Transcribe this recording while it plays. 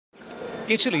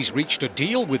Italy's reached a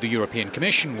deal with the European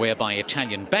Commission whereby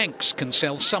Italian banks can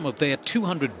sell some of their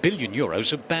 €200 billion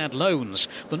of bad loans.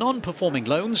 The non-performing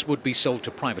loans would be sold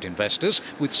to private investors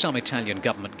with some Italian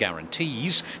government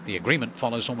guarantees. The agreement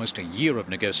follows almost a year of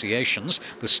negotiations.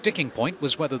 The sticking point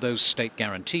was whether those state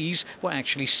guarantees were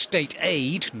actually state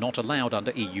aid, not allowed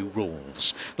under EU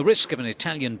rules. The risk of an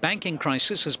Italian banking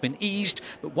crisis has been eased,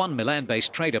 but one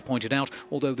Milan-based trader pointed out,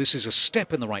 although this is a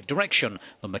step in the right direction,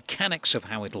 the mechanics of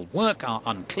how it'll work are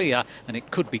unclear and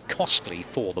it could be costly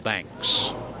for the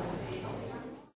banks.